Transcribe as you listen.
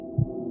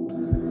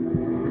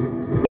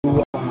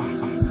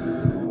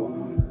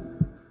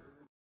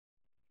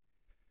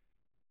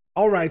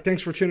All right,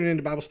 thanks for tuning in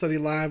to Bible Study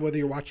Live, whether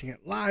you're watching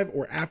it live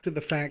or after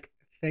the fact.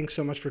 Thanks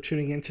so much for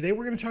tuning in. Today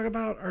we're going to talk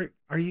about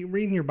are you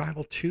reading your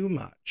Bible too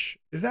much?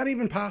 Is that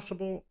even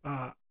possible?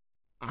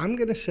 I'm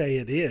going to say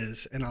it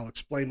is, and I'll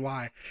explain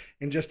why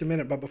in just a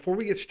minute. But before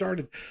we get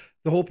started,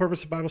 the whole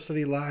purpose of Bible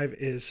Study Live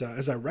is,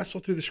 as I wrestle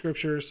through the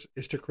scriptures,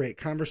 is to create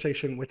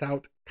conversation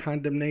without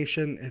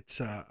condemnation. It's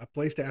a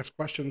place to ask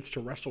questions,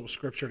 to wrestle with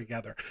scripture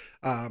together.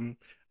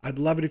 I'd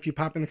love it if you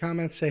pop in the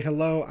comments, say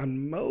hello.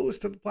 On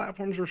most of the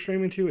platforms we're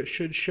streaming to, it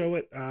should show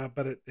it,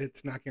 but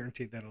it's not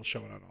guaranteed that it'll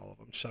show it on all of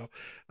them. So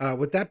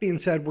with that being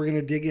said, we're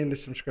going to dig into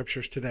some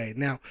scriptures today.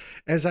 Now,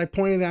 as I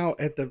pointed out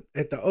at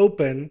the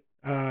open,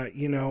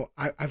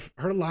 I've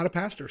heard a lot of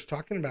pastors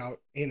talking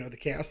about, the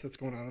chaos that's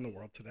going on in the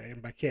world today.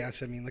 And by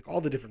chaos, I mean like all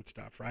the different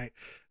stuff, right?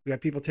 We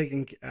got people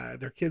taking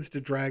their kids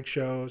to drag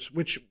shows,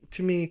 which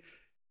to me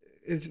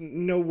is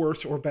no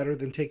worse or better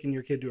than taking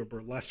your kid to a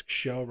burlesque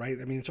show, right?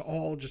 I mean, it's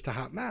all just a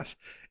hot mess.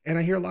 And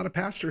I hear a lot of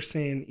pastors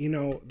saying,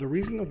 the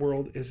reason the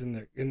world is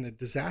in the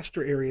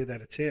disaster area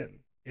that it's in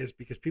is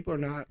because people are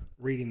not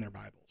reading their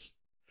Bibles.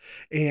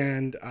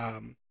 And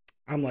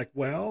I'm like,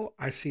 well,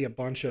 I see a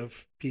bunch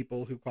of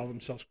people who call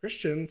themselves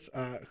Christians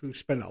who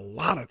spend a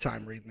lot of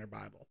time reading their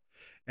Bible.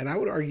 And I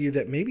would argue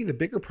that maybe the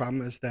bigger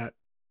problem is that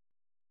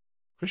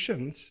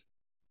Christians,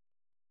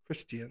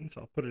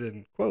 I'll put it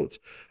in quotes,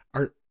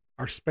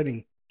 are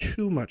spending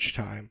too much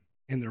time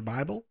in their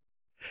Bible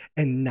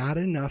and not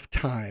enough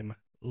time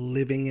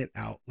living it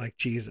out like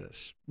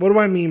Jesus. What do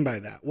I mean by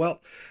that? Well,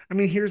 I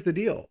mean, here's the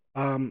deal.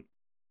 Let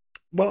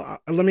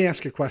me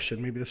ask you a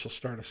question. Maybe this will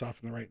start us off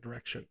in the right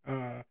direction.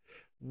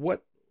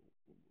 What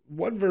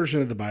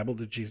version of the Bible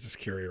did Jesus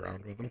carry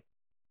around with him?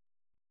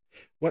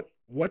 What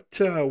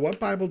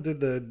Bible did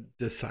the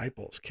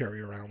disciples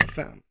carry around with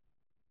them?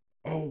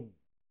 Oh,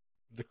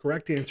 the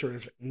correct answer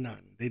is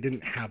none. They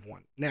didn't have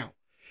one. Now,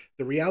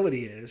 the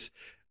reality is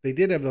they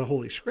did have the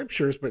Holy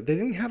Scriptures, but they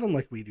didn't have them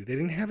like we do. They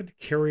didn't have it to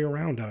carry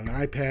around on an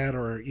iPad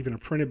or even a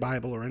printed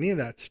Bible or any of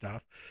that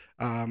stuff.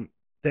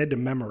 They had to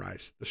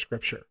memorize the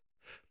Scripture.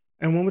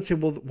 And one would say,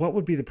 well, what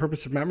would be the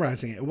purpose of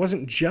memorizing it? It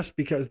wasn't just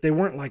because they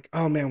weren't like,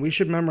 oh man, we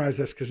should memorize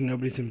this because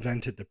nobody's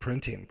invented the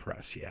printing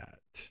press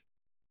yet.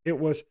 It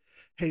was,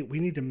 hey, we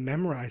need to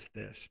memorize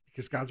this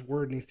because God's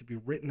word needs to be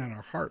written on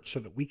our hearts so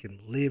that we can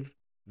live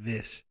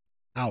this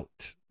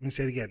out. Let me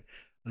say it again.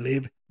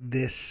 Live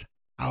this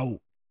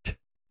out.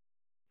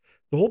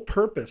 The whole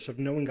purpose of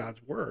knowing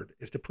God's word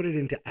is to put it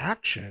into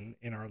action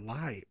in our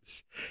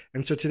lives.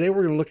 And so today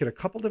we're going to look at a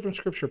couple different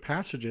scripture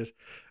passages,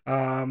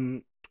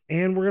 and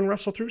we're going to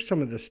wrestle through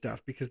some of this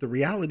stuff because the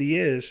reality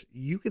is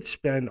you could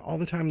spend all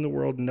the time in the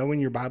world knowing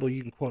your Bible.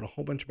 You can quote a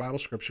whole bunch of Bible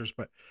scriptures,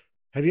 but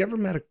have you ever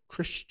met a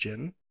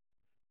Christian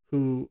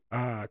who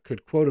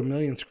could quote a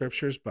million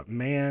scriptures, but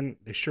man,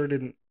 they sure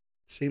didn't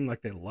seem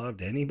like they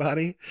loved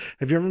anybody?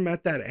 Have you ever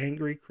met that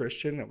angry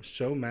Christian that was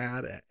so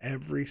mad at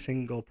every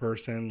single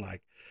person?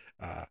 Like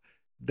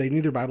they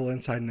knew their Bible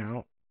inside and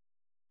out,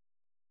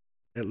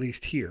 at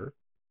least here,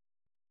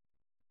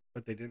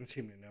 but they didn't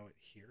seem to know it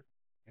here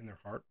in their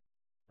heart,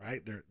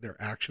 right? Their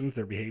actions,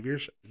 their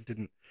behaviors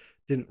didn't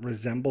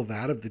resemble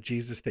that of the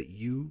Jesus that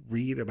you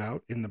read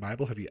about in the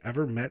Bible. Have you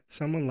ever met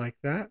someone like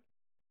that?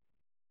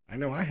 I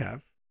know I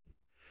have.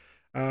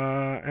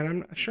 And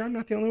I'm sure I'm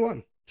not the only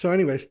one. So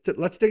anyways,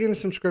 let's dig into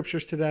some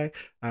scriptures today.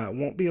 It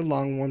won't be a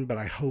long one, but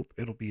I hope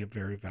it'll be a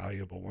very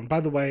valuable one. By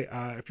the way,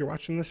 if you're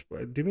watching this,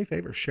 do me a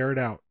favor, share it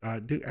out.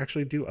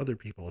 Do other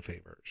people a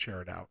favor,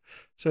 share it out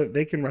so that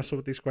they can wrestle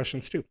with these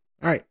questions too.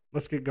 All right,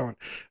 let's get going.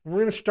 We're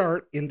going to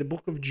start in the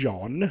book of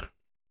John,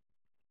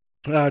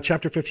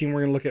 chapter 15.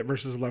 We're going to look at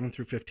verses 11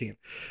 through 15.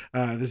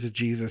 This is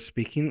Jesus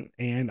speaking,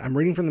 and I'm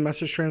reading from the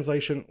Message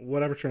translation.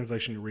 Whatever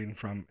translation you're reading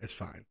from is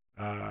fine.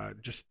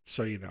 Just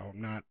so you know,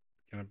 I'm not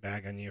going to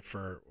bag on you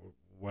for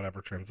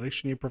whatever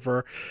translation you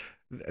prefer.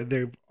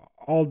 They've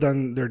all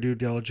done their due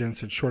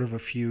diligence, and short of a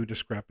few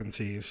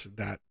discrepancies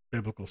that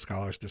biblical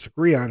scholars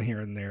disagree on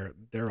here and there,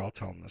 they're all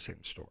telling the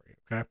same story.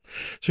 Okay,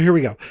 so here we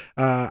go.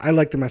 I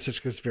like the Message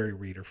because it's very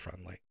reader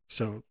friendly.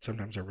 So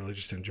sometimes I really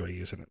just enjoy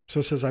using it.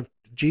 So it says,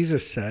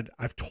 Jesus said,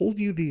 I've told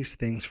you these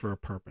things for a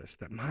purpose,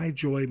 that my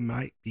joy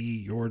might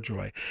be your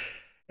joy,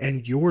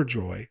 and your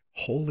joy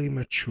wholly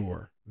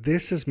mature.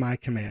 This is my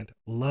command.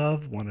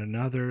 Love one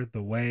another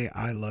the way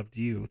I loved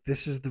you.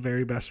 This is the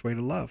very best way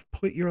to love.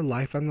 Put your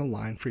life on the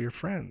line for your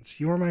friends.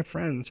 You are my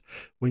friends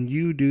when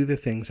you do the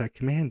things I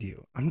command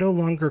you. I'm no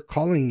longer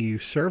calling you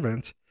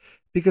servants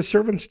because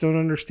servants don't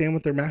understand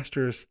what their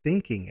master is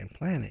thinking and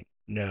planning.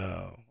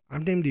 No,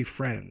 I've named you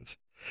friends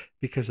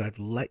because I've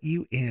let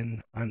you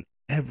in on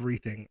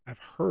everything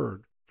I've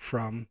heard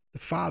from the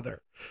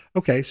Father.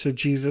 Okay, so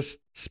Jesus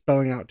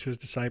spelling out to his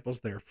disciples,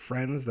 they're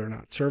friends, they're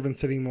not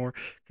servants anymore,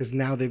 because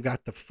now they've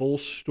got the full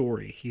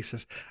story. He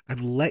says,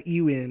 I've let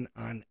you in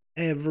on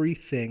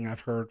everything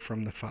I've heard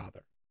from the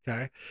Father.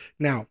 Okay,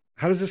 now,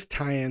 how does this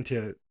tie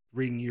into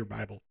reading your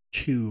Bible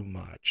too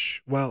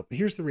much? Well,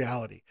 here's the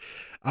reality.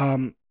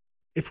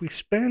 If we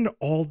spend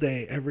all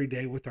day, every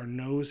day with our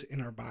nose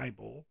in our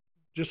Bible,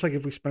 just like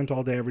if we spent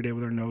all day, every day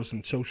with our nose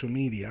in social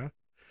media,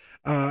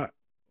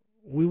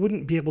 we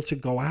wouldn't be able to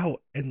go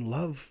out and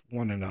love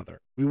one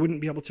another. We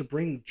wouldn't be able to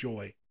bring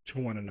joy to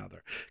one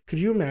another. Could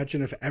you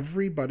imagine if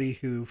everybody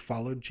who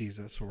followed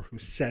Jesus or who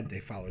said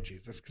they followed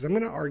Jesus, because I'm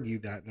going to argue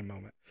that in a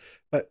moment,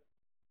 but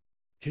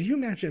could you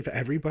imagine if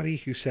everybody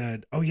who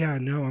said, "Oh yeah,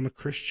 no, I'm a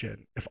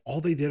Christian," if all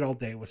they did all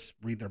day was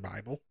read their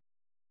Bible?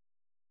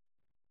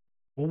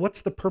 Well,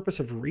 what's the purpose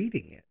of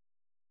reading it?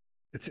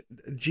 It's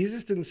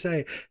Jesus didn't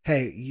say,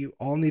 "Hey, you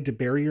all need to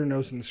bury your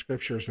nose in the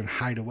scriptures and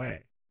hide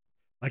away."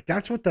 Like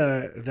that's what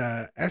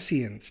the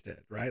Essenes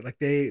did, right? Like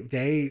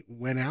they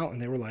went out and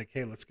they were like,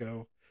 "Hey, let's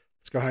go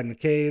hide in the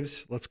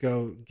caves. Let's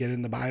go get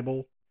in the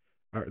Bible,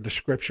 or the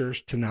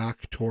scriptures,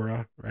 Tanakh,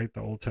 Torah, right? The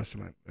Old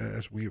Testament,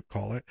 as we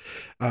call it.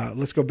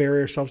 Let's go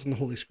bury ourselves in the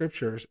Holy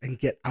Scriptures and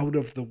get out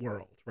of the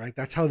world, right?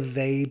 That's how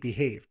they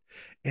behaved,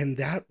 and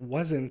that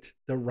wasn't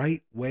the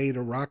right way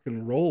to rock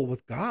and roll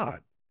with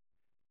God.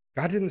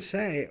 God didn't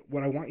say,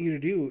 "What I want you to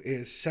do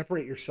is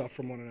separate yourself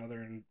from one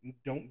another and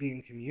don't be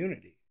in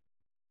community."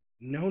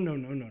 No, no,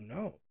 no, no,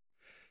 no.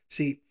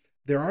 See,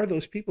 there are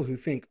those people who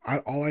think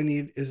all I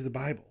need is the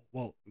Bible.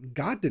 Well,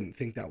 God didn't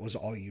think that was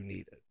all you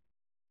needed.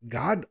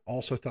 God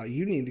also thought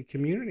you needed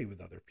community with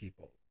other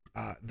people.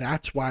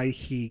 That's why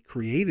he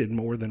created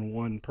more than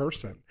one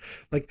person.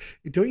 Like,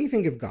 don't you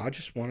think if God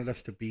just wanted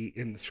us to be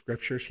in the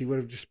scriptures, he would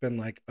have just been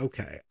like,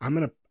 "Okay, I'm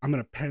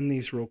gonna pen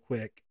these real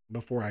quick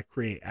before I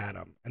create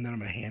Adam, and then I'm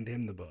gonna hand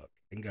him the book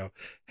and go,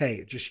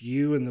 hey, just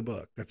you and the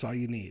book. That's all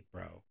you need,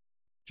 bro.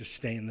 Just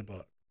stay in the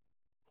book."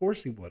 Of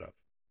course he would have,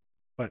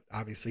 but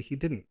obviously he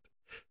didn't.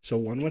 So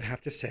one would have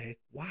to say,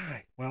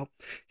 why? Well,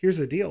 here's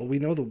the deal. We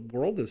know the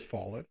world is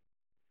fallen,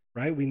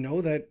 right? We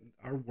know that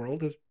our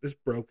world is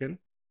broken,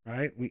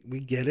 right? We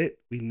get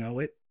it. We know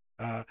it.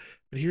 But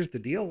here's the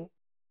deal.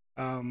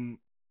 Um,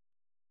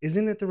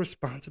 isn't it the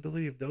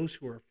responsibility of those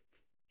who are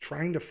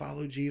trying to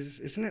follow Jesus?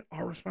 Isn't it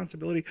our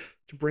responsibility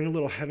to bring a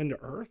little heaven to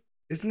earth?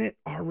 Isn't it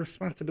our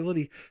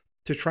responsibility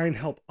to try and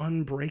help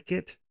unbreak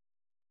it?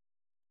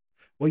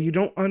 Well, you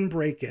don't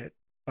unbreak it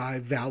by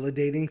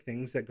validating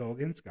things that go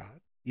against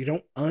God. You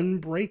don't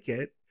unbreak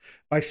it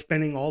by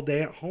spending all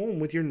day at home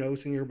with your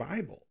nose in your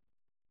Bible.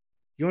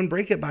 You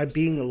unbreak it by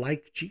being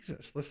like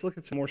Jesus. Let's look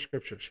at some more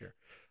scriptures here.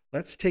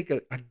 Let's take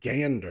a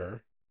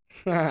gander.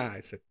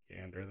 I said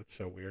gander. That's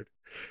so weird.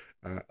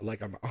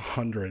 Like I'm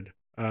 100.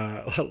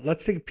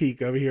 Let's take a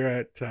peek over here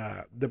at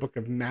the book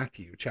of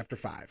Matthew, chapter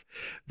 5,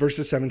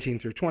 verses 17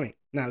 through 20.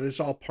 Now, this is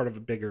all part of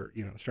a bigger,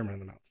 Sermon on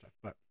the Mount stuff,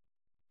 but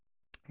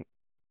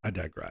I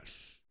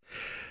digress.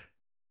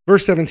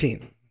 Verse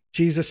 17,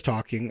 Jesus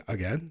talking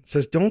again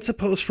says, "Don't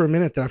suppose for a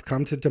minute that I've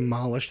come to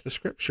demolish the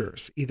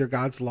scriptures, either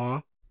God's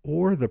law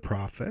or the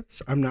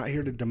prophets. I'm not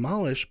here to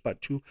demolish,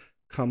 but to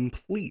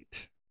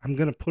complete." I'm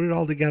going to put it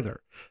all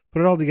together.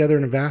 Put it all together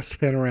in a vast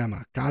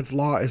panorama. God's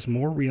law is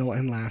more real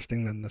and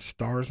lasting than the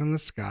stars in the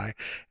sky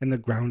and the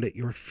ground at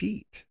your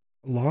feet.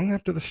 Long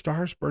after the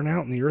stars burn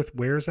out and the earth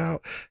wears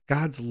out,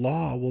 God's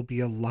law will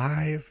be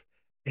alive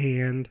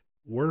and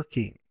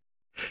working.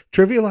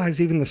 Trivialize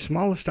even the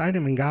smallest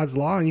item in God's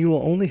law, and you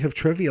will only have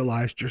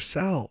trivialized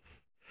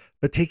yourself.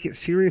 But take it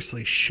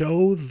seriously.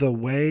 Show the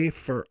way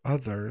for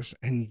others,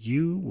 and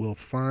you will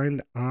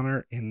find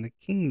honor in the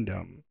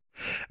kingdom.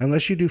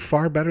 Unless you do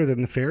far better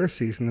than the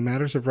Pharisees in the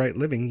matters of right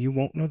living, you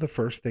won't know the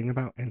first thing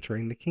about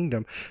entering the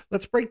kingdom.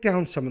 Let's break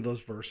down some of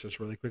those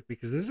verses really quick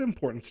because this is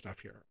important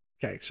stuff here.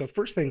 Okay, so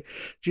first thing,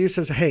 Jesus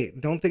says, "Hey,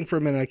 don't think for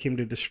a minute I came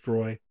to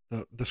destroy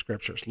the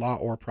scriptures, law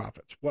or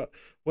prophets." What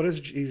does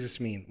Jesus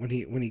mean when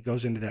he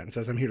goes into that and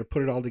says, "I'm here to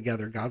put it all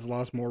together. God's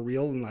law is more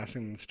real and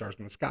lasting than the stars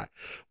in the sky"?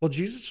 Well,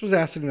 Jesus was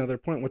asked at another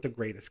point what the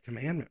greatest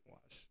commandment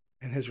was,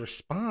 and his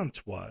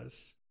response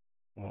was,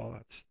 "Well,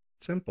 that's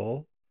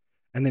simple."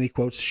 And then he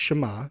quotes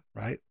Shema,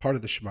 right? Part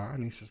of the Shema,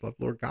 and he says, "Love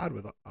Lord God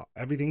with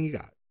everything you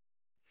got."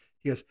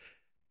 He goes,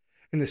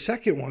 and the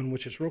second one,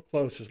 which is real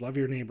close, is "Love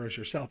your neighbor as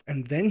yourself."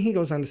 And then he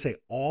goes on to say,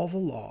 "All the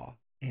law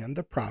and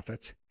the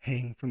prophets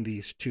hang from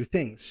these two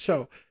things."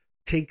 So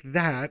take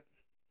that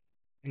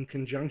in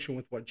conjunction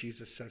with what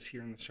Jesus says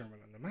here in the Sermon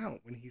on the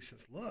Mount when he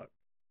says, "Look,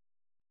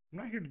 I'm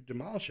not here to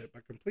demolish it,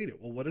 but complete it."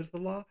 Well, what is the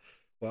law?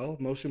 Well,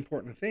 most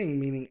important thing,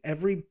 meaning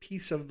every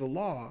piece of the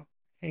law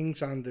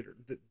hangs on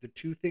the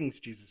two things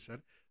Jesus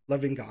said,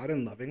 loving God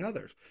and loving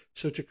others.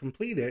 So to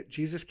complete it,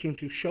 Jesus came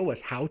to show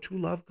us how to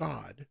love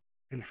God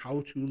and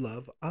how to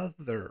love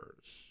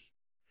others.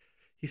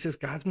 He says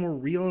God's more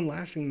real and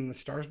lasting than the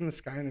stars in the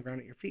sky and the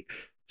ground at your feet.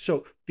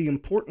 So the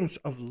importance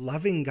of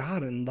loving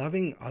God and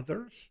loving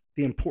others,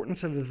 the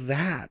importance of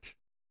that's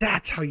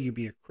how you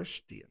be a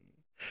Christian.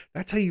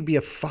 That's how you be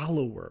a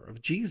follower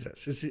of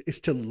Jesus, is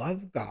to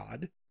love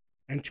God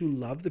and to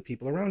love the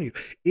people around you.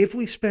 If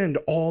we spend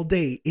all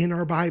day in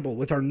our Bible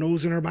with our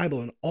nose in our Bible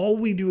and all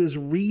we do is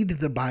read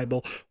the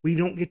Bible, we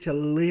don't get to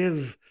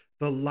live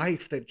the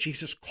life that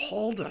Jesus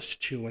called us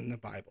to in the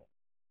Bible.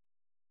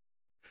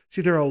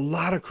 See, there are a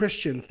lot of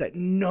Christians that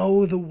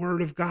know the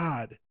Word of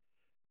God.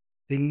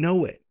 They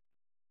know it,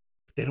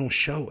 but they don't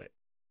show it.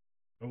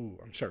 Oh,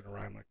 I'm starting to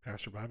rhyme like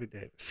Pastor Bobby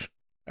Davis.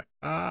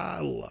 I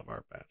love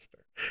our pastor.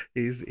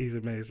 He's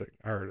amazing.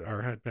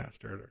 Our head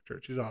pastor at our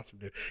church. He's awesome,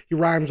 dude. He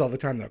rhymes all the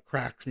time though.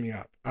 Cracks me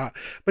up.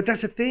 But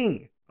that's the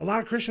thing. A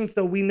lot of Christians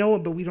though, we know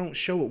it, but we don't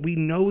show it. We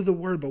know the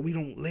word, but we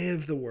don't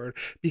live the word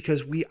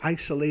because we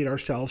isolate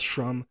ourselves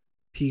from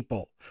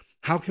people.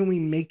 How can we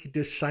make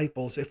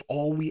disciples if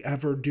all we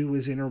ever do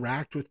is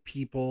interact with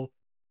people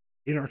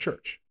in our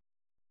church?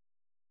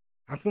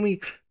 How can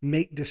we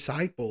make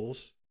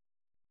disciples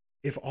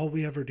if all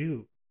we ever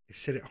do is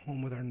sit at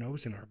home with our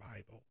nose in our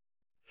Bible?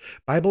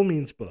 Bible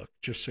means book,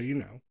 just so you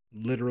know.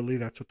 Literally,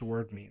 that's what the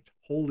word means.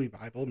 Holy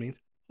Bible means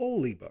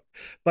holy book.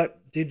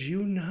 But did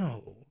you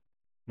know,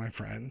 my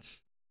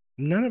friends,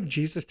 none of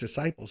Jesus'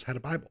 disciples had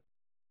a Bible?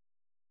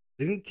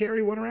 They didn't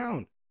carry one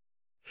around.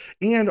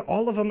 And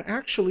all of them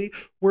actually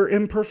were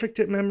imperfect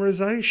at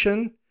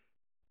memorization.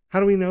 How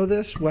do we know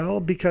this? Well,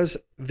 because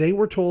they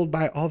were told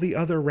by all the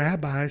other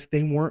rabbis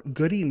they weren't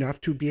good enough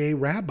to be a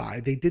rabbi.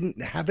 They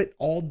didn't have it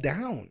all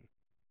down.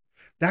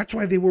 That's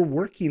why they were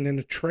working in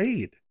a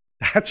trade.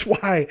 That's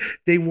why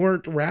they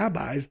weren't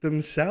rabbis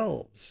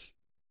themselves.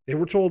 They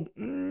were told,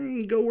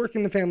 go work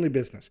in the family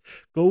business.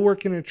 Go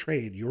work in a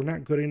trade. You're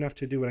not good enough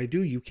to do what I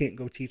do. You can't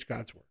go teach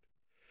God's word.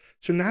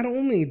 So not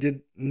only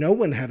did no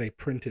one have a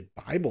printed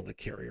Bible to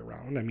carry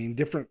around, I mean,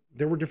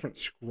 there were different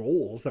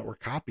scrolls that were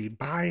copied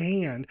by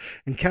hand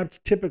and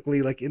kept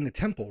typically like in the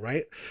temple,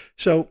 right?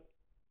 So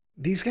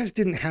these guys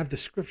didn't have the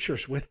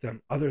scriptures with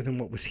them other than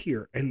what was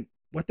here. And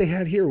what they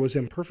had here was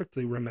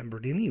imperfectly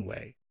remembered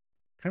anyway,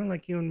 kind of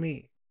like you and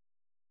me.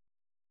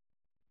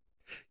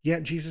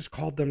 Yet Jesus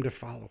called them to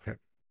follow him.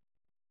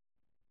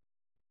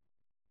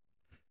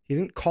 He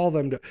didn't call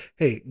them to,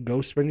 hey,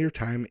 go spend your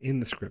time in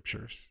the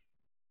scriptures.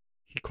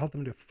 He called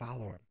them to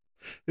follow him.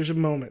 There's a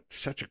moment,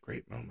 such a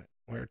great moment,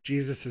 where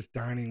Jesus is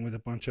dining with a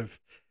bunch of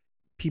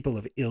people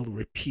of ill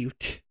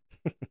repute,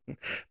 a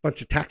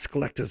bunch of tax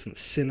collectors and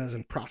sinners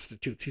and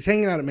prostitutes. He's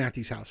hanging out at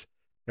Matthew's house.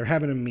 They're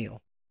having a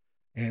meal.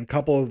 And a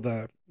couple of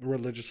the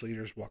religious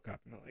leaders walk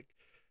up and they're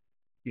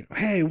like,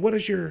 hey,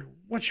 what's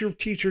your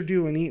teacher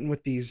doing eating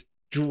with these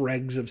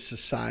dregs of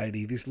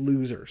society, these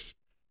losers?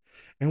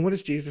 And what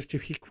does Jesus do?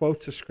 He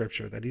quotes a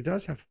scripture that he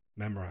does have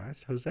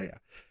memorized, Hosea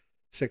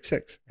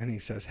 6:6. And he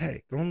says,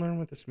 hey, go and learn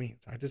what this means.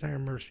 I desire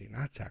mercy,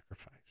 not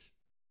sacrifice.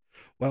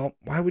 Well,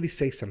 why would he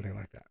say something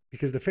like that?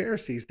 Because the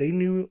Pharisees, they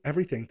knew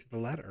everything to the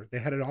letter. They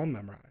had it all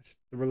memorized.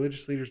 The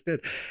religious leaders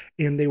did.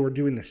 And they were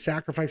doing the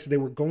sacrifices. They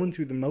were going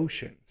through the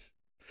motions.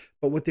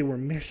 But what they were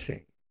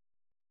missing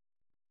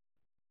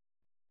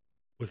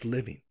was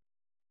living.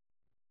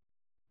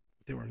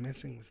 What they were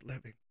missing was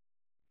living.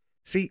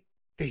 See,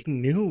 they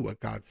knew what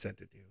God said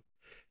to do.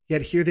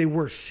 Yet here they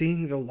were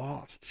seeing the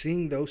lost,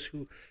 seeing those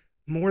who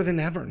more than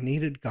ever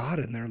needed God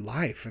in their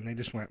life. And they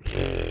just went,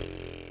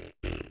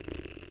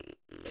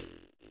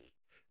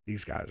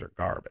 these guys are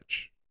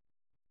garbage.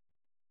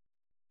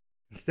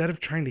 Instead of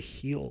trying to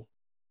heal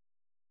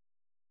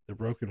the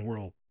broken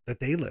world that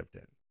they lived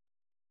in,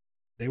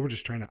 they were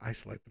just trying to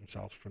isolate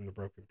themselves from the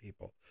broken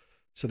people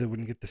so they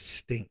wouldn't get the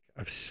stink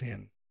of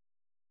sin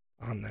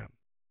on them.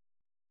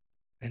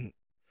 And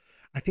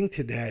I think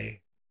today,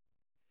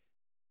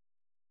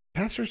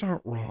 pastors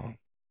aren't wrong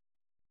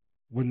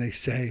when they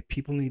say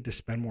people need to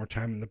spend more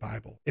time in the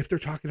Bible if they're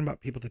talking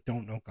about people that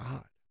don't know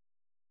God.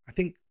 I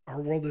think our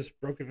world is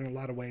broken in a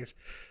lot of ways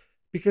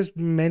because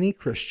many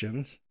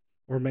Christians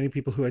or many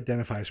people who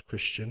identify as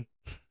Christian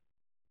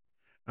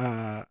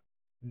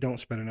don't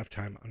spend enough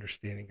time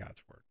understanding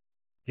God's word,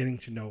 getting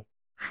to know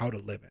how to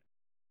live it,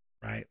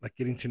 right? Like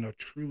getting to know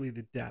truly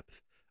the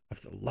depth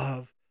of the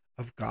love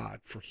of God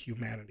for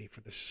humanity,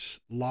 for this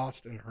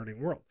lost and hurting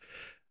world.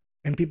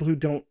 And people who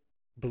don't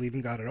believe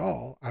in God at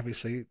all,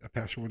 obviously a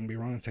pastor wouldn't be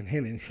wrong in saying, hey,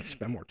 they need to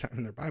spend more time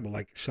in their Bible,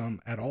 like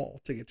some at all,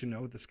 to get to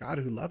know this God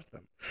who loves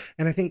them.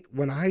 And I think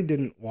when I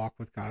didn't walk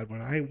with God,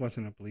 when I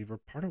wasn't a believer,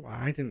 part of why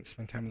I didn't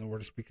spend time in the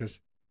word is because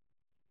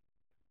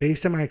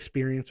based on my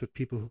experience with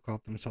people who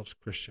called themselves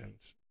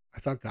Christians, I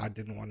thought God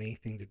didn't want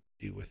anything to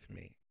do with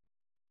me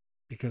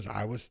because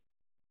I was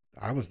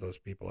those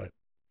people at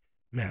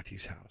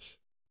Matthew's house.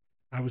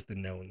 I was the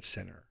known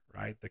sinner,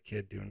 right? The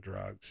kid doing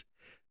drugs,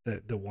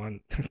 the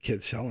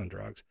kid selling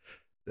drugs,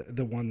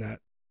 the one that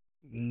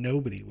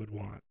nobody would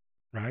want,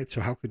 right? So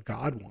how could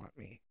God want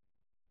me?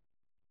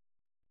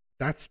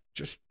 That's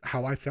just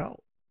how I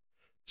felt.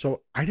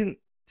 So I didn't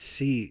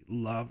see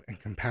love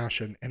and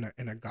compassion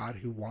in a God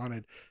who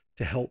wanted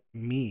to help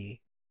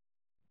me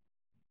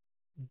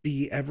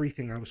be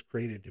everything I was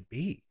created to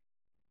be.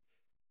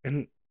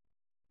 And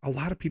a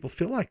lot of people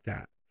feel like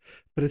that.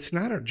 But it's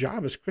not our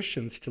job as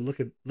Christians to look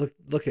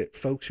at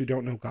folks who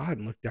don't know God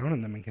and look down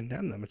on them and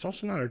condemn them. It's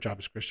also not our job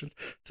as Christians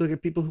to look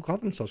at people who call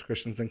themselves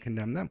Christians and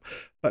condemn them.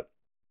 But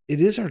it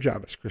is our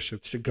job as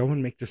Christians to go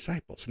and make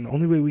disciples. And the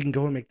only way we can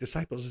go and make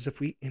disciples is if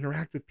we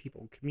interact with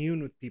people,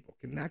 commune with people,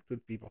 connect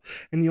with people.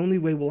 And the only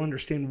way we'll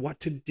understand what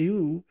to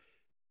do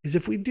is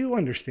if we do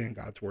understand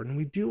God's word and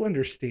we do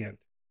understand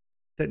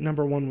that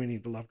number one, we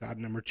need to love God.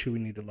 Number two, we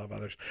need to love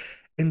others.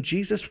 And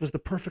Jesus was the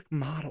perfect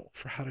model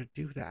for how to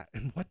do that.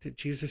 And what did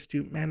Jesus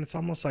do? Man, it's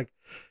almost like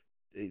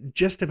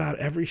just about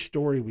every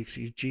story we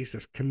see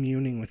Jesus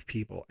communing with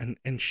people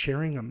and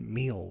sharing a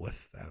meal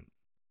with them.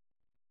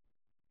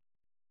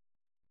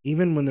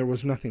 Even when there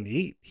was nothing to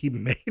eat, he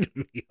made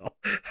a meal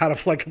out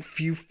of like a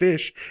few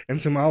fish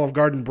and some Olive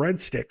Garden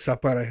breadsticks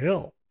up on a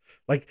hill.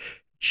 Like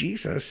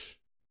Jesus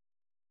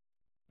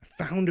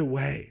found a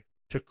way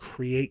to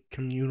create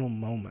communal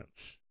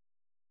moments,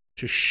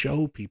 to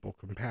show people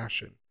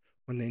compassion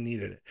when they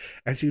needed it.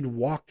 As he'd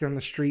walk down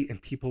the street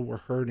and people were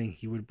hurting,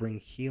 he would bring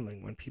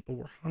healing. When people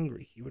were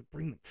hungry, he would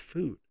bring them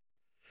food.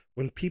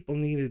 When people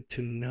needed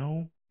to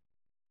know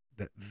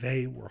that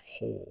they were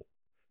whole,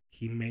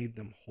 he made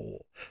them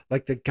whole.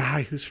 Like the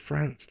guy whose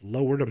friends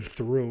lowered him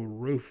through a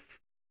roof.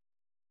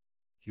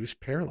 He was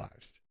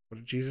paralyzed. What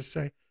did Jesus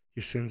say?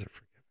 Your sins are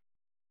forgiven.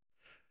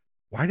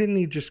 Why didn't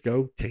he just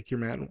go take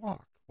your mat and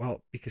walk?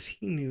 Well, because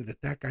he knew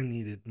that that guy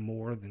needed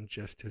more than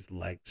just his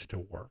legs to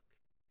work.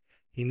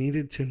 He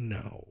needed to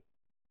know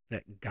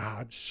that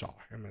God saw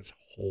him as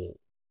whole.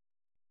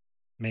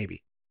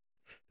 Maybe.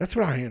 That's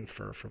what I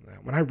infer from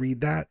that. When I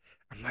read that,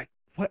 I'm like,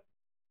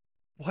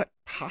 what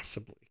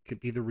possibly could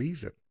be the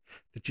reason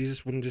that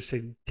Jesus wouldn't just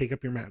say, take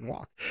up your mat and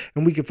walk?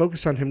 And we could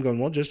focus on him going,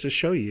 well, just to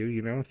show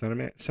you,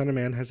 Son of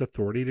Man has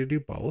authority to do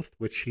both,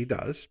 which he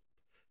does.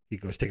 He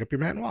goes, take up your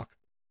mat and walk.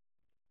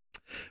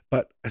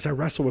 But as I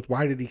wrestle with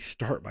why did he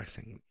start by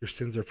saying your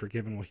sins are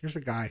forgiven? Well, here's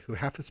a guy who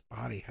half his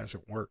body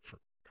hasn't worked for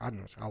God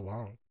knows how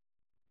long.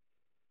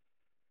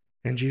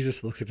 And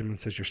Jesus looks at him and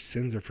says, your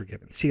sins are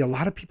forgiven. See, a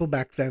lot of people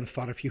back then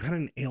thought if you had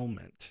an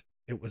ailment,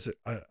 it was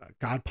a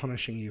God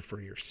punishing you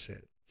for your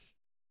sins.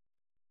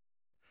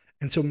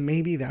 And so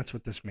maybe that's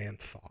what this man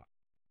thought.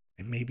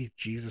 And maybe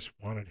Jesus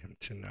wanted him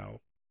to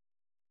know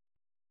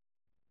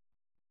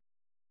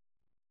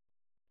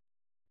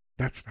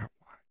that's not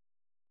why.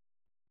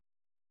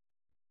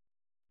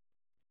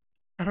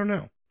 I don't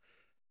know.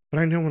 But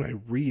I know when I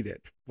read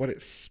it,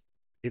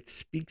 it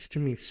speaks to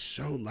me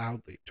so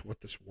loudly to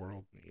what this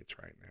world needs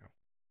right now.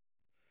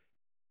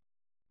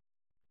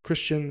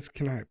 Christians,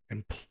 can I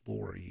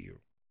implore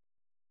you,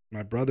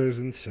 my brothers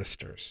and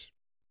sisters,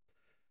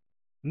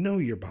 know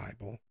your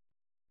Bible.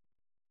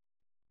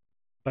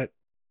 But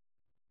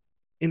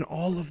in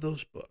all of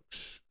those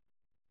books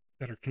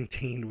that are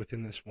contained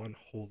within this one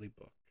holy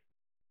book,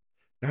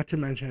 not to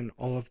mention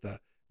all of the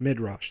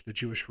Midrash, the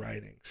Jewish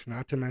writings,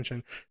 not to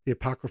mention the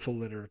apocryphal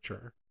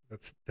literature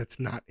that's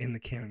not in the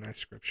canonized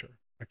scripture,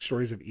 like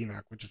stories of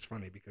Enoch, which is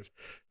funny because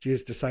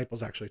Jesus'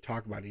 disciples actually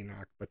talk about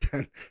Enoch, but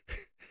then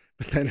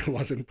it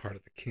wasn't part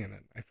of the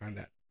canon. I find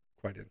that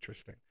quite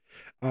interesting.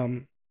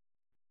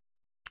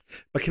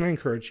 But can I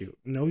encourage you,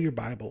 know your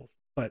Bible,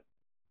 but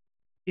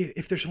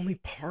if there's only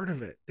part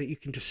of it that you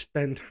can just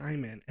spend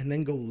time in and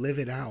then go live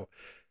it out,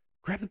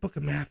 grab the book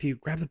of Matthew,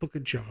 grab the book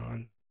of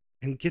John,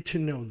 and get to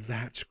know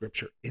that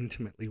scripture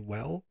intimately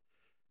well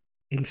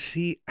and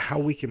see how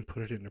we can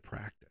put it into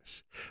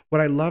practice. What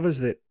I love is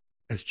that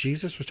as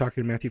Jesus was talking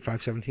in Matthew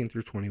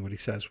 5:17-20, what he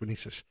says when he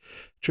says,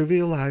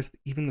 trivialize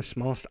even the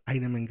smallest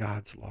item in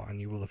God's law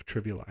and you will have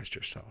trivialized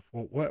yourself.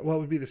 Well, what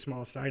would be the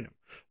smallest item?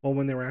 Well,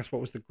 when they were asked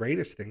what was the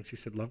greatest things, he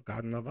said, love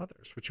God and love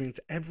others, which means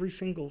every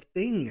single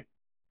thing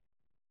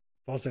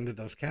falls into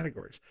those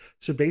categories.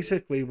 So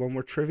basically, when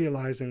we're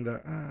trivializing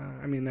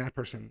that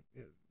person,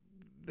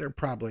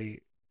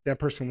 that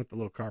person with the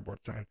little cardboard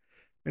sign,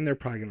 and they're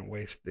probably going to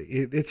waste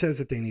it says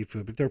that they need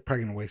food, but they're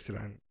probably going to waste it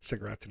on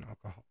cigarettes and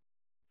alcohol.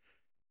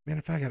 Man,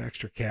 if I got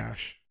extra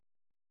cash,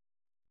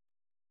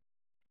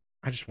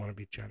 I just want to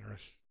be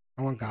generous.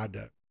 I want God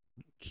to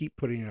keep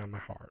putting it on my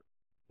heart.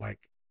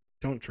 Like,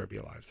 don't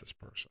trivialize this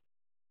person.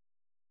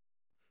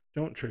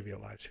 Don't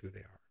trivialize who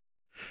they are.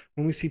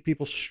 When we see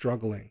people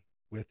struggling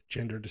with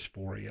gender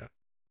dysphoria,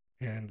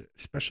 and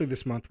especially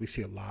this month, we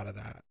see a lot of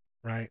that,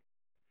 right?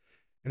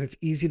 And it's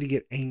easy to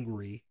get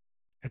angry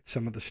at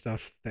some of the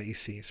stuff that you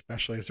see,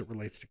 especially as it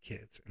relates to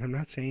kids. And I'm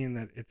not saying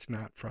that it's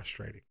not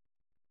frustrating.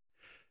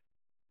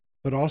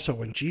 But also,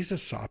 when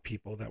Jesus saw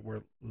people that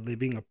were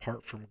living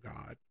apart from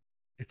God,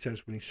 it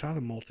says when he saw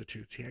the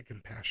multitudes, he had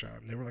compassion on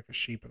them. They were like a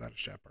sheep without a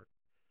shepherd.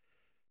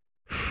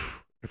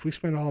 If we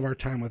spend all of our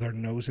time with our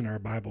nose in our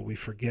Bible, we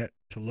forget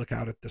to look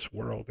out at this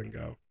world and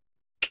go,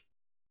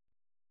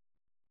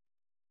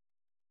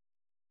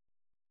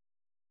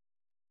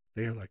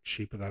 they are like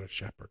sheep without a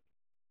shepherd.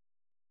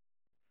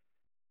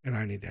 And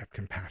I need to have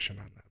compassion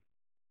on them.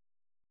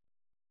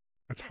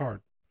 That's hard.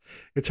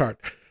 It's hard.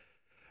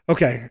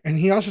 Okay, and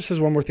he also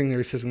says one more thing there.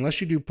 He says, unless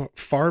you do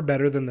far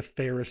better than the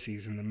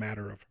Pharisees in the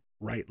matter of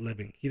right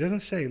living. He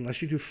doesn't say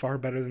unless you do far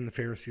better than the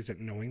Pharisees at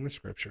knowing the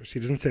scriptures. He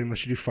doesn't say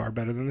unless you do far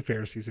better than the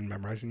Pharisees in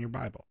memorizing your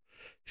Bible.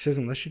 He says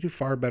unless you do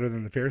far better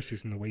than the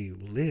Pharisees in the way you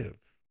live,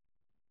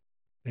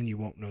 then you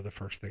won't know the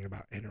first thing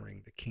about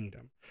entering the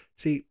kingdom.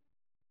 See,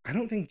 I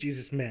don't think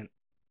Jesus meant,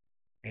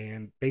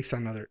 and based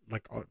on other,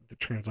 like the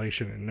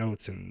translation and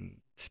notes and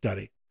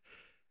study,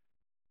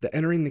 the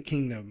entering the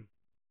kingdom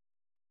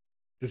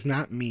does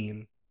not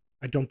mean,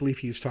 I don't believe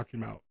he was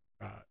talking about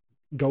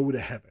go to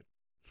heaven,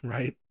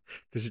 right?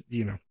 Because,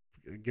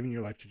 giving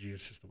your life to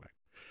Jesus is the way.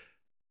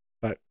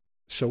 But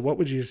so what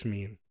would Jesus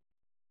mean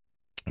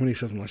when he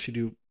says, unless you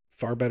do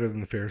far better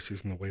than the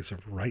Pharisees in the ways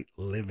of right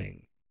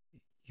living,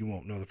 you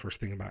won't know the first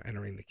thing about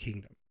entering the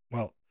kingdom.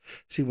 Well,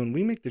 see, when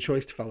we make the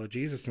choice to follow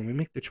Jesus and we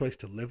make the choice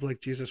to live like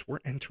Jesus, we're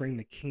entering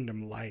the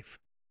kingdom life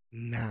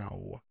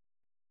now.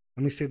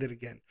 Let me say that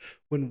again.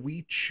 When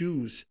we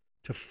choose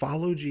to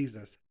follow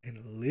Jesus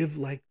and live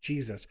like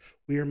Jesus,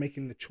 we are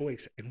making the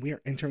choice and we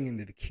are entering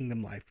into the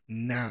kingdom life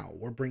now.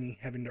 We're bringing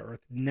heaven to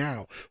earth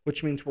now,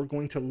 which means we're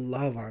going to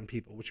love on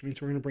people, which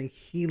means we're going to bring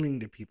healing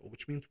to people,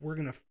 which means we're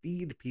going to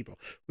feed people,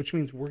 which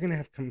means we're going to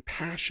have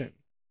compassion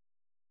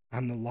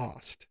on the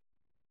lost.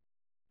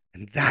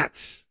 And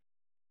that's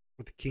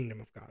what the kingdom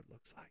of God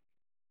looks like.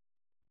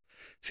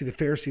 See, the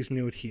Pharisees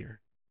knew it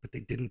here, but they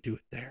didn't do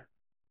it there.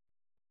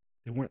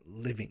 They weren't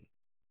living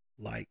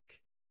like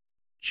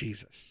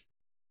Jesus.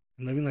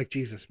 And living like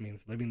Jesus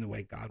means living the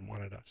way God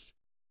wanted us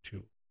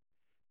to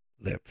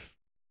live.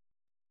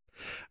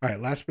 All right,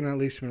 last but not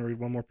least, I'm going to read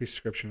one more piece of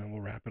scripture and then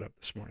we'll wrap it up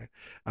this morning.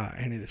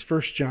 And it is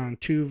 1 John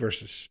 2,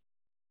 verses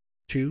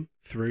 2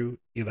 through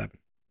 11.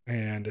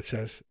 And it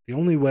says, the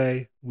only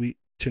way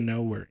to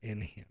know we're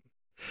in him.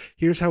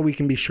 Here's how we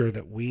can be sure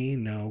that we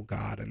know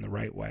God in the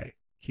right way.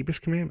 Keep his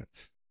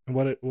commandments. And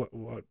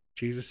what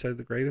Jesus said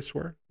the greatest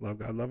were? Love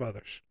God, love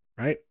others.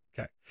 Right?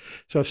 Okay.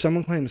 So if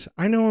someone claims,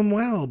 I know him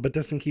well, but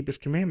doesn't keep his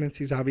commandments,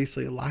 he's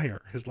obviously a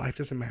liar. His life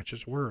doesn't match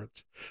his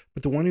words.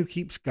 But the one who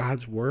keeps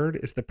God's word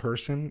is the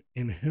person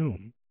in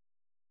whom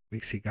we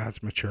see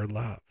God's mature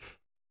love.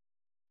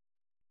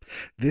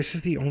 This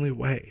is the only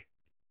way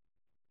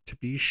to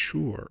be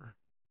sure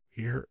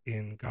we're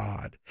in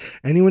God.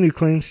 Anyone who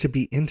claims to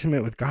be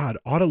intimate with God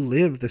ought to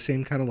live the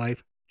same kind of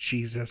life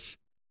Jesus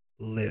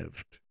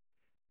lived.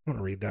 I want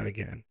to read that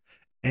again.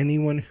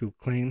 Anyone who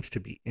claims to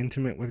be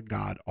intimate with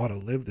God ought to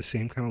live the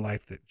same kind of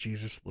life that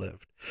Jesus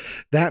lived.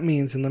 That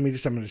means, and I'm going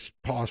to just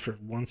pause for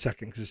 1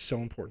 second because it's so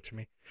important to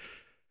me.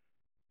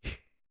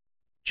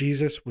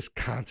 Jesus was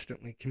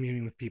constantly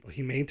communing with people.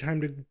 He made time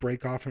to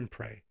break off and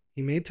pray.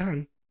 He made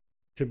time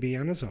to be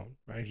on his own,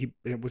 right?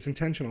 It was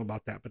intentional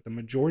about that. But the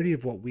majority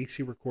of what we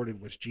see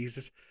recorded was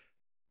Jesus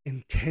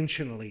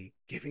intentionally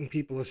giving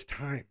people his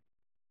time,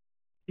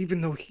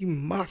 even though he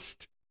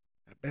must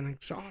have been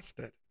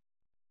exhausted.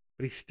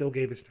 But he still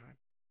gave his time.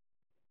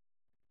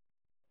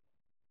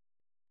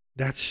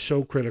 That's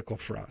so critical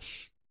for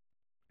us.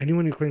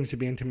 Anyone who claims to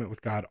be intimate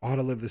with God ought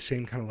to live the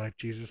same kind of life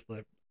Jesus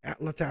lived.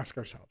 Let's ask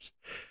ourselves,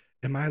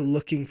 am I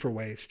looking for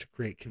ways to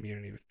create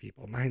community with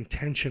people? Am I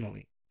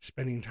intentionally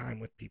spending time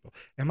with people?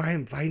 Am I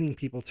inviting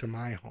people to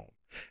my home?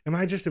 Am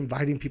I just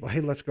inviting people,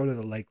 hey, let's go to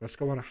the lake, let's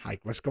go on a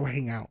hike, let's go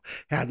hang out.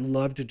 Hey, I'd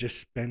love to just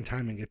spend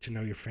time and get to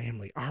know your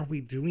family. Are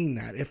we doing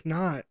that? If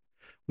not,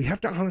 we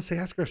have to honestly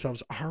ask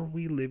ourselves, are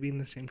we living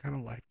the same kind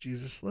of life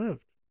Jesus lived?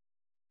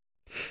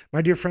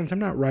 My dear friends, I'm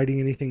not writing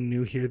anything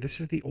new here. This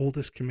is the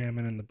oldest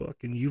commandment in the book,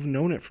 and you've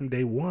known it from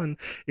day one.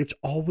 It's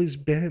always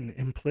been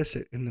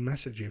implicit in the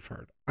message you've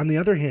heard. On the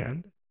other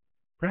hand,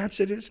 perhaps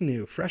it is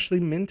new, freshly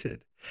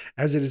minted,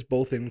 as it is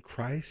both in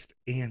Christ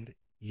and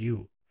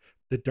you.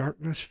 The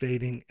darkness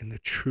fading and the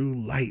true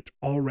light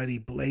already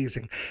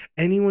blazing.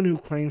 Anyone who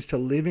claims to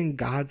live in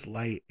God's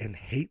light and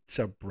hates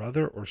a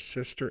brother or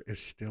sister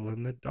is still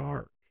in the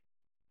dark.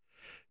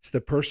 It's the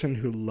person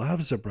who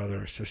loves a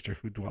brother or sister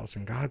who dwells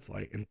in God's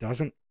light and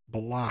doesn't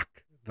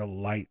block the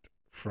light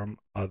from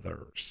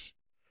others.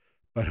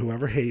 But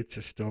whoever hates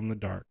is still in the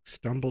dark,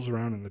 stumbles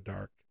around in the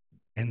dark,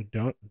 and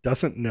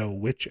doesn't know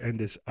which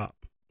end is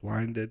up,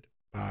 blinded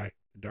by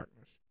the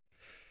darkness.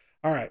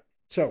 All right,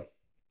 so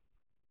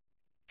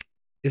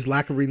is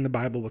lack of reading the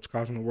Bible what's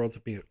causing the world to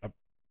be a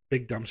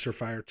big dumpster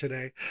fire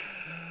today?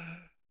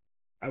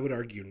 I would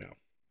argue no.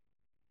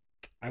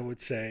 I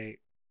would say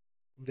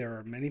there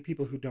are many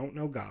people who don't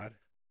know God,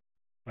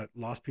 but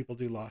lost people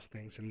do lost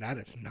things, and that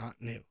is not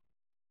new.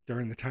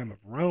 During the time of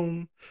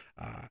Rome,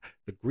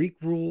 the Greek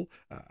rule,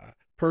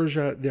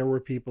 Persia, there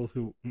were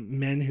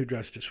men who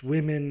dressed as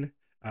women,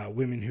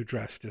 women who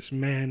dressed as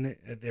men.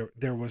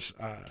 There was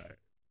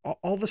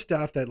all the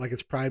stuff that, like,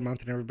 it's Pride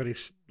Month and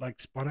everybody's like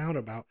spun out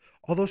about.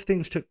 All those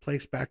things took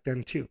place back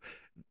then too.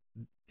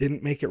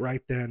 Didn't make it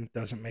right then,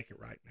 doesn't make it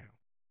right now.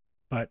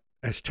 But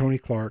as Tony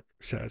Clark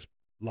says,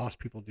 lost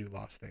people do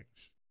lost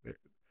things.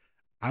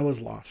 I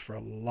was lost for a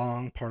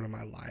long part of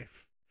my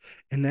life.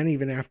 And then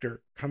even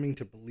after coming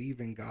to believe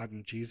in God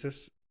and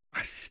Jesus,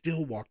 I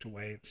still walked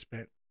away and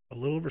spent a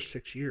little over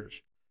 6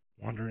 years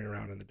wandering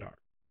around in the dark.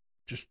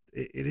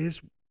 It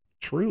is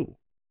true.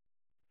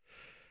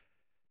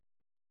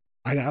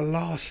 I got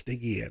lost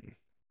again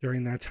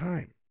during that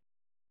time.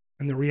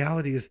 And the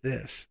reality is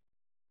this: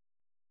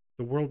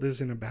 the world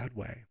is in a bad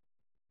way.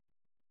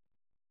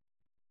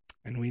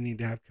 And we need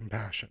to have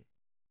compassion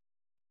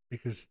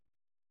because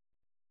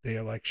they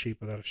are like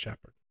sheep without a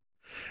shepherd.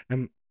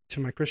 And to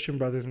my Christian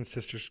brothers and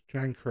sisters, can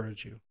I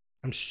encourage you?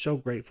 I'm so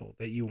grateful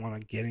that you want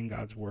to get in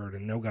God's word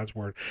and know God's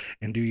word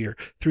and do your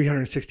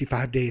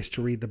 365 days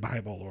to read the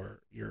Bible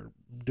or your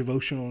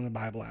devotional in the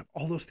Bible app.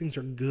 All those things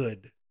are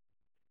good,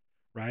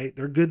 right?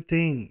 They're good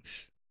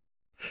things.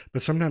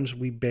 But sometimes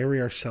we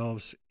bury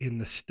ourselves in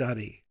the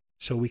study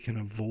so we can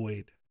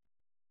avoid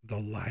the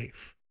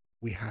life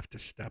we have to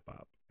step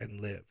up and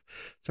live.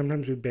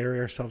 Sometimes we bury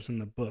ourselves in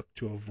the book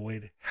to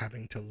avoid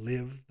having to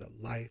live the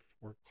life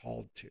we're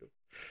called to.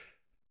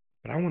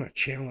 But I want to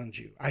challenge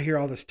you. I hear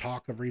all this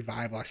talk of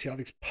revival. I see all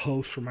these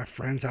posts from my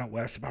friends out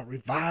west about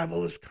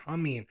revival is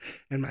coming.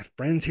 And my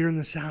friends here in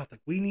the South,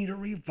 like, we need a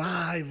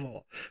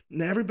revival.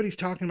 And everybody's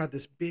talking about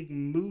this big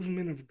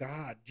movement of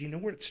God. Do you know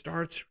where it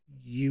starts?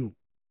 You.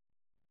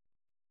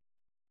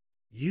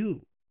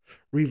 You.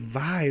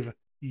 Revive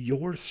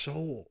your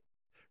soul.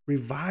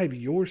 Revive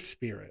your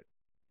spirit.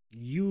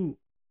 You,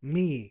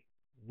 me,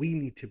 we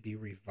need to be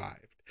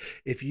revived.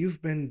 If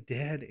you've been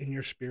dead in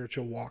your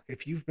spiritual walk,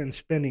 if you've been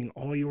spending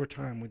all your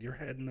time with your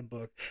head in the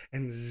book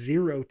and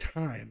zero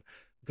time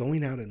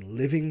going out and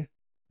living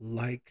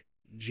like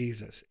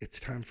Jesus,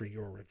 it's time for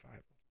your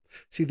revival.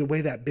 See, the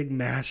way that big,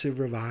 massive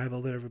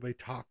revival that everybody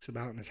talks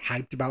about and is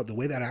hyped about, the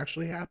way that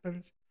actually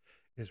happens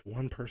is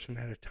one person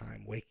at a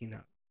time waking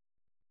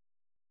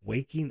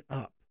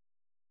up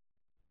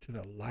to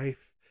the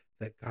life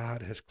that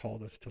God has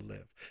called us to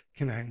live.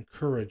 Can I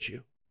encourage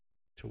you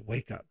to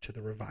wake up to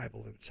the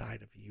revival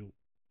inside of you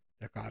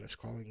that God is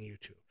calling you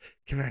to?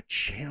 Can I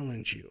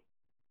challenge you?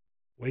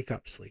 Wake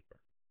up, sleeper.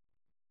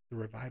 The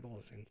revival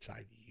is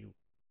inside you.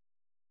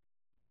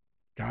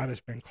 God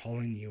has been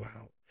calling you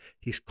out.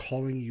 He's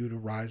calling you to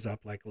rise up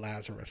like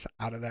Lazarus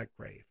out of that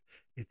grave.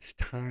 It's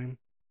time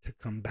to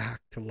come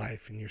back to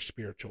life in your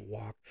spiritual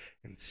walk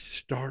and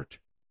start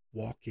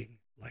walking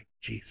like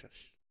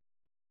Jesus.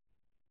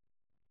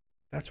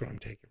 That's what I'm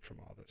taking from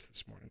all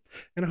this morning.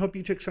 And I hope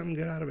you took something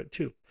good out of it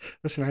too.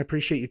 Listen, I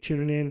appreciate you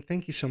tuning in.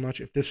 Thank you so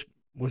much. If this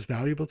was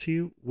valuable to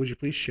you, would you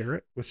please share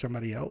it with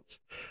somebody else?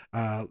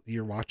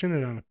 You're watching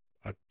it on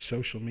a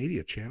social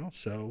media channel,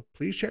 so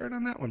please share it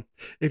on that one.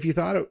 If you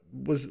thought it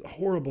was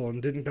horrible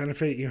and didn't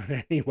benefit you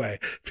in any way,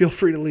 feel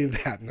free to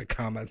leave that in the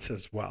comments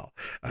as well.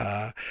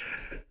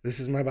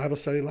 This is my Bible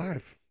study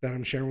live that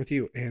I'm sharing with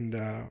you, and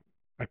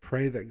I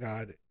pray that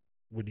God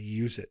would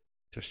use it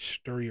to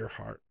stir your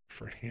heart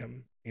for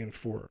him and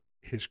for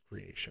his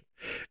creation.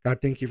 God,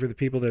 thank you for the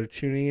people that are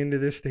tuning into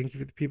this. Thank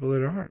you for the people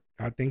that aren't.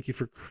 God, thank you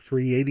for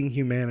creating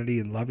humanity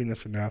and loving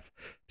us enough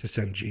to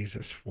send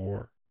Jesus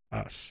for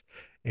us.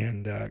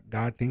 And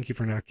God, thank you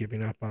for not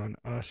giving up on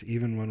us,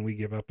 even when we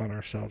give up on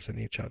ourselves and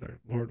each other.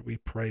 Lord, we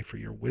pray for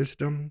your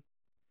wisdom,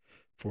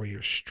 for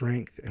your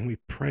strength, and we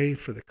pray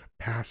for the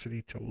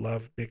capacity to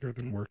love bigger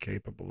than we're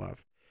capable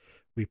of.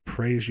 We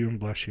praise you and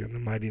bless you in the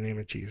mighty name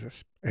of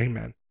Jesus.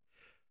 Amen.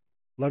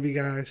 Love you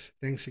guys.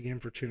 Thanks again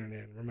for tuning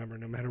in. Remember,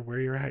 no matter where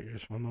you're at, you're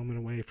just one moment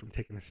away from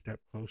taking a step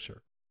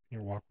closer in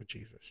your walk with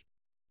Jesus.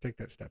 Take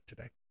that step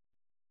today.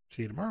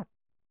 See you tomorrow.